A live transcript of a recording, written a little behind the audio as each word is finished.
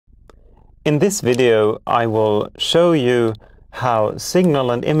in this video, I will show you how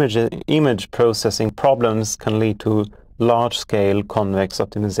signal and image processing problems can lead to large-scale convex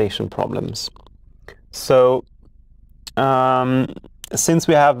optimization problems. So, since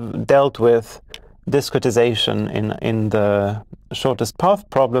we have dealt with discretization in the shortest path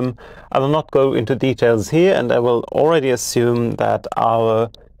problem, I will not go into details here, and I will already assume that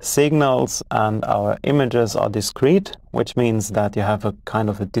our signals and our images are discrete, which means that you have a kind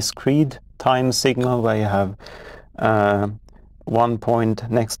of a discrete time signal where you have one point,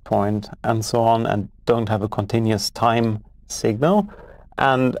 next point, and so on, and don't have a continuous time signal.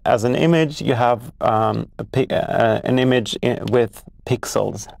 And as an image, you have an image with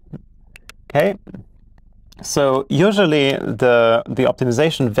pixels. Okay. So usually the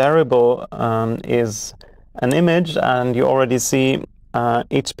optimization variable is an image, and you already see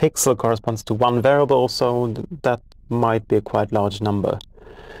each pixel corresponds to one variable, so that might be a quite large number.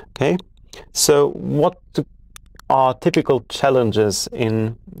 Okay. So what are typical challenges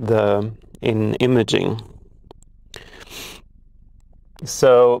in imaging?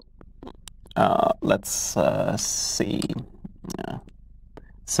 So let's see.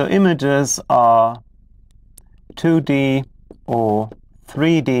 So images are 2D or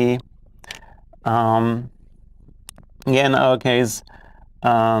 3D. Yeah, in our case,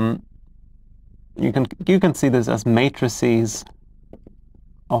 you can see this as matrices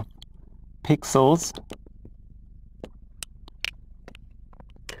of pixels,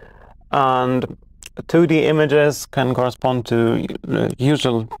 and 2D images can correspond to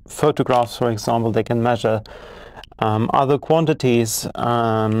usual photographs. For example, they can measure other quantities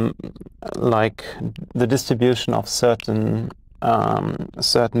like the distribution of certain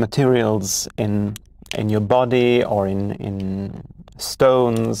materials in your body or in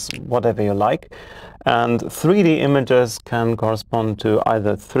stones, whatever you like. And 3D images can correspond to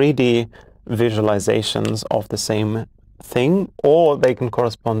either 3D visualizations of the same thing, or they can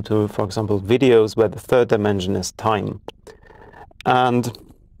correspond to, for example, videos where the third dimension is time. And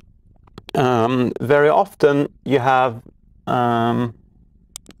very often you have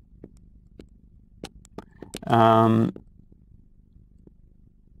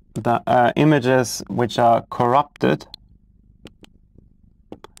the images which are corrupted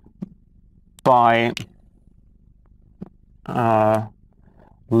by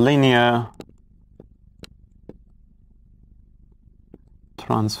linear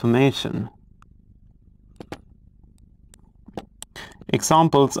transformation.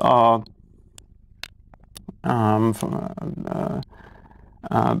 Examples are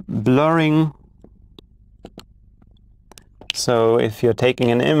blurring. So if you're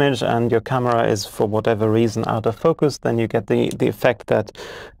taking an image and your camera is for whatever reason out of focus, then you get the effect that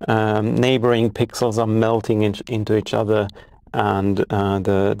neighboring pixels are melting into each other, and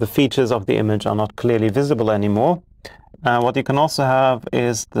the features of the image are not clearly visible anymore. What you can also have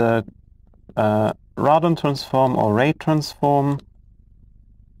is the Radon transform or ray transform.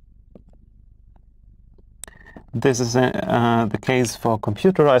 This is the case for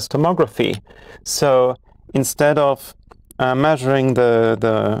computerized tomography. So instead of measuring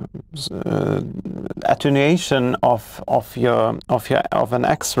the attenuation of an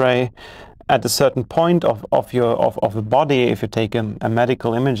X-ray at a certain point of a body, if you take a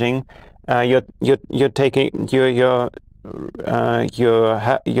medical imaging, you're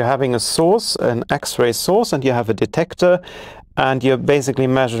having a source, an X-ray source, and you have a detector, and you're basically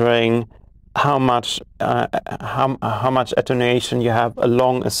measuring how much attenuation you have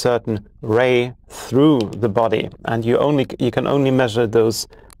along a certain ray through the body, and you can only measure those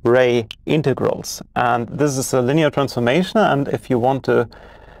ray integrals. And this is a linear transformation, and if you want to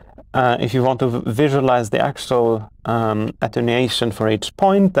visualize the actual attenuation for each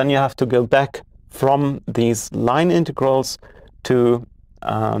point, then you have to go back from these line integrals to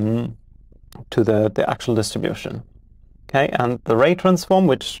the actual distribution. Okay, and the ray transform,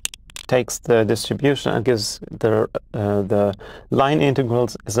 which takes the distribution and gives the line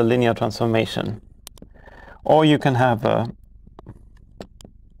integrals, is a linear transformation. Or you can have a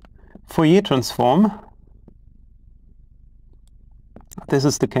Fourier transform. This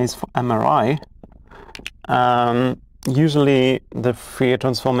is the case for MRI. Usually the Fourier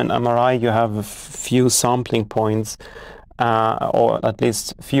transform in MRI, you have a few sampling points, or at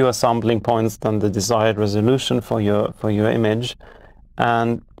least fewer sampling points than the desired resolution for your image,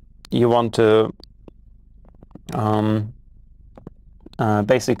 and you want to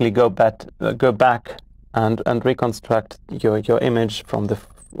basically go back and reconstruct your image from the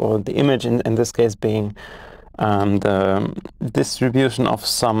image in this case being the distribution of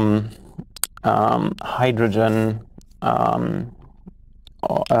some hydrogen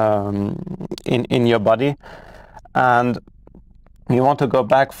in your body, and you want to go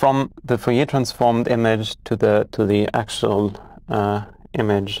back from the Fourier transformed image to the actual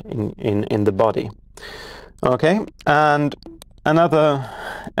image in the body. Okay, and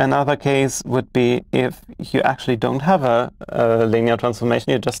another case would be if you actually don't have a linear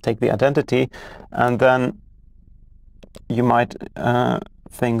transformation, you just take the identity, and then you might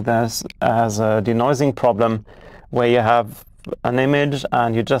think there's as a denoising problem where you have an image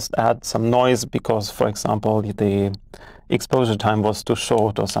and you just add some noise because, for example, the exposure time was too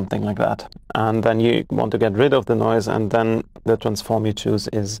short or something like that, and then you want to get rid of the noise, and then the transform you choose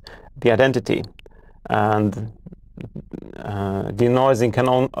is the identity. And denoising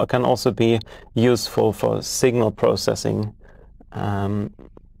can also be useful for signal processing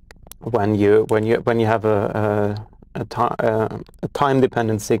when you have a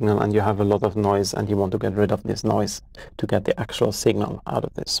time-dependent signal and you have a lot of noise and you want to get rid of this noise to get the actual signal out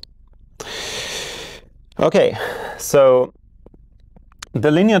of this. Okay, so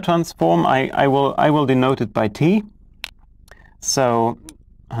the linear transform I will denote it by T. So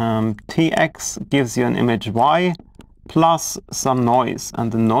Tx gives you an image y plus some noise,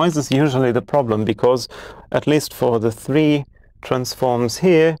 and the noise is usually the problem because, at least for the three transforms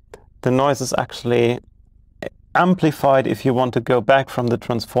here, the noise is actually amplified if you want to go back from the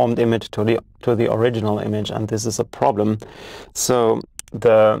transformed image to the original image, and this is a problem. So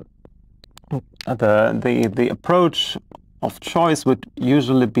the approach of choice would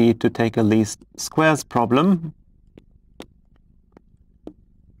usually be to take a least squares problem.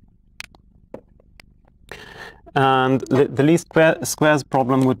 And the least squares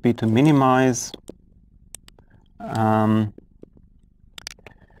problem would be to minimize an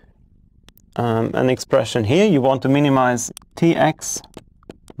expression here. You want to minimize Tx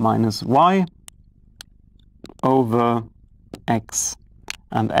minus y over x,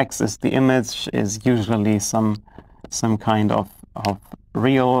 and x is the image, is usually some kind of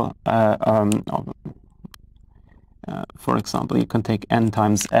real, for example, you can take n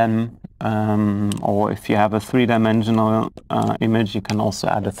times n, or if you have a three-dimensional image, you can also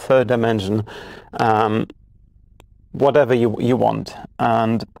add a third dimension, whatever you want.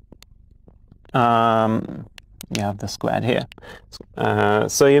 And you have the squared here.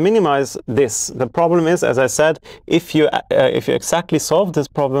 So you minimize this. The problem is, as I said, if you exactly solve this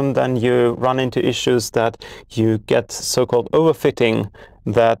problem, then you run into issues that you get so-called overfitting,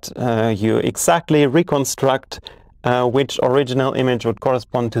 that you exactly reconstruct which original image would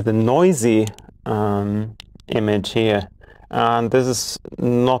correspond to the noisy image here. And this is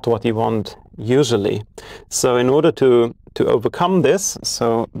not what you want usually. So in order to overcome this,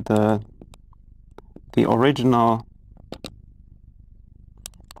 so the original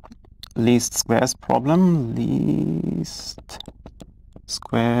least squares problem, least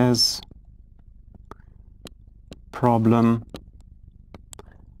squares problem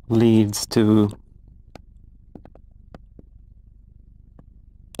leads to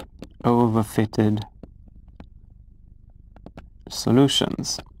overfitted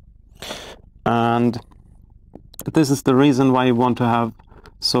solutions. And this is the reason why you want to have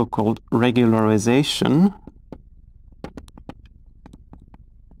so-called regularization.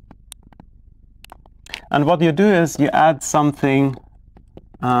 And what you do is you add something,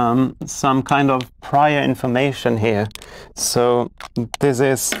 some kind of prior information here. So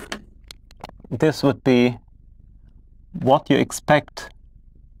this would be what you expect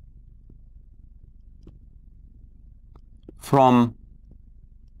from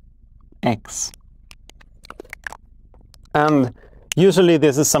x. And usually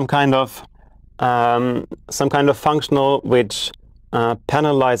this is some kind of functional which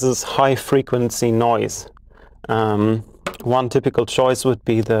penalizes high frequency noise. One typical choice would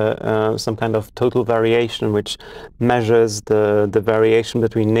be some kind of total variation, which measures the variation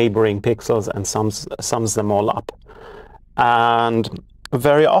between neighboring pixels and sums them all up. And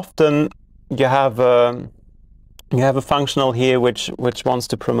very often you have a functional here which wants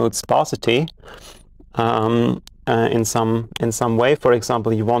to promote sparsity in some way. For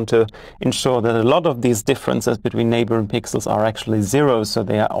example, you want to ensure that a lot of these differences between neighboring pixels are actually zero, so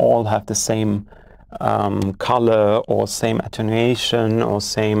they all have the same color or same attenuation or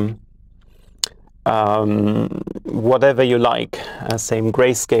same whatever you like, same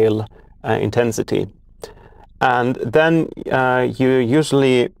grayscale intensity. And then you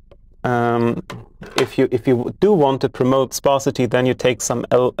usually if you do want to promote sparsity, then you take some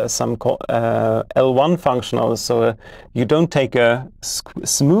L1 functional. So you don't take a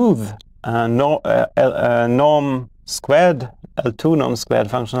smooth norm squared, L2 norm squared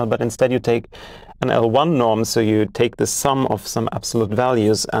functional, but instead you take an L1 norm, so you take the sum of some absolute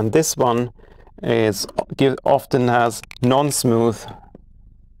values, and this one is often has non-smooth,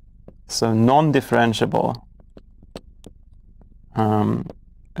 so non-differentiable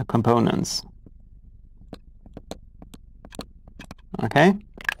components. Okay,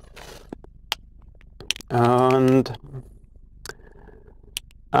 and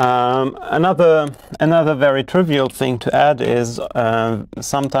another very trivial thing to add is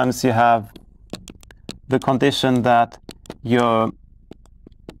sometimes you have the condition that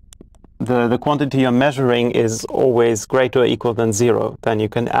the quantity you're measuring is always greater or equal than 0. Then you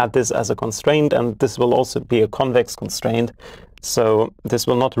can add this as a constraint, and this will also be a convex constraint. So this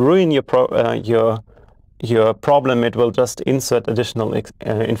will not ruin your problem. It will just insert additional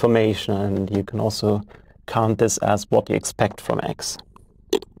information, and you can also count this as what you expect from X.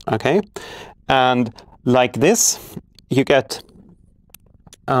 Okay, and like this, you get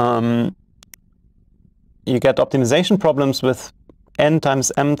optimization problems with n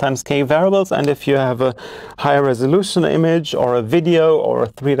times m times k variables, and if you have a higher resolution image or a video or a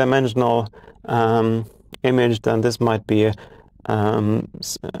three-dimensional image, then this might be a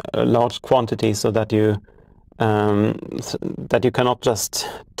large quantity, so that you cannot just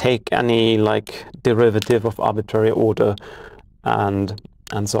take any like derivative of arbitrary order and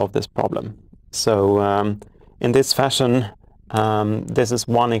solve this problem. So in this fashion, this is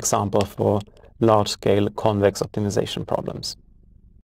one example for large-scale convex optimization problems.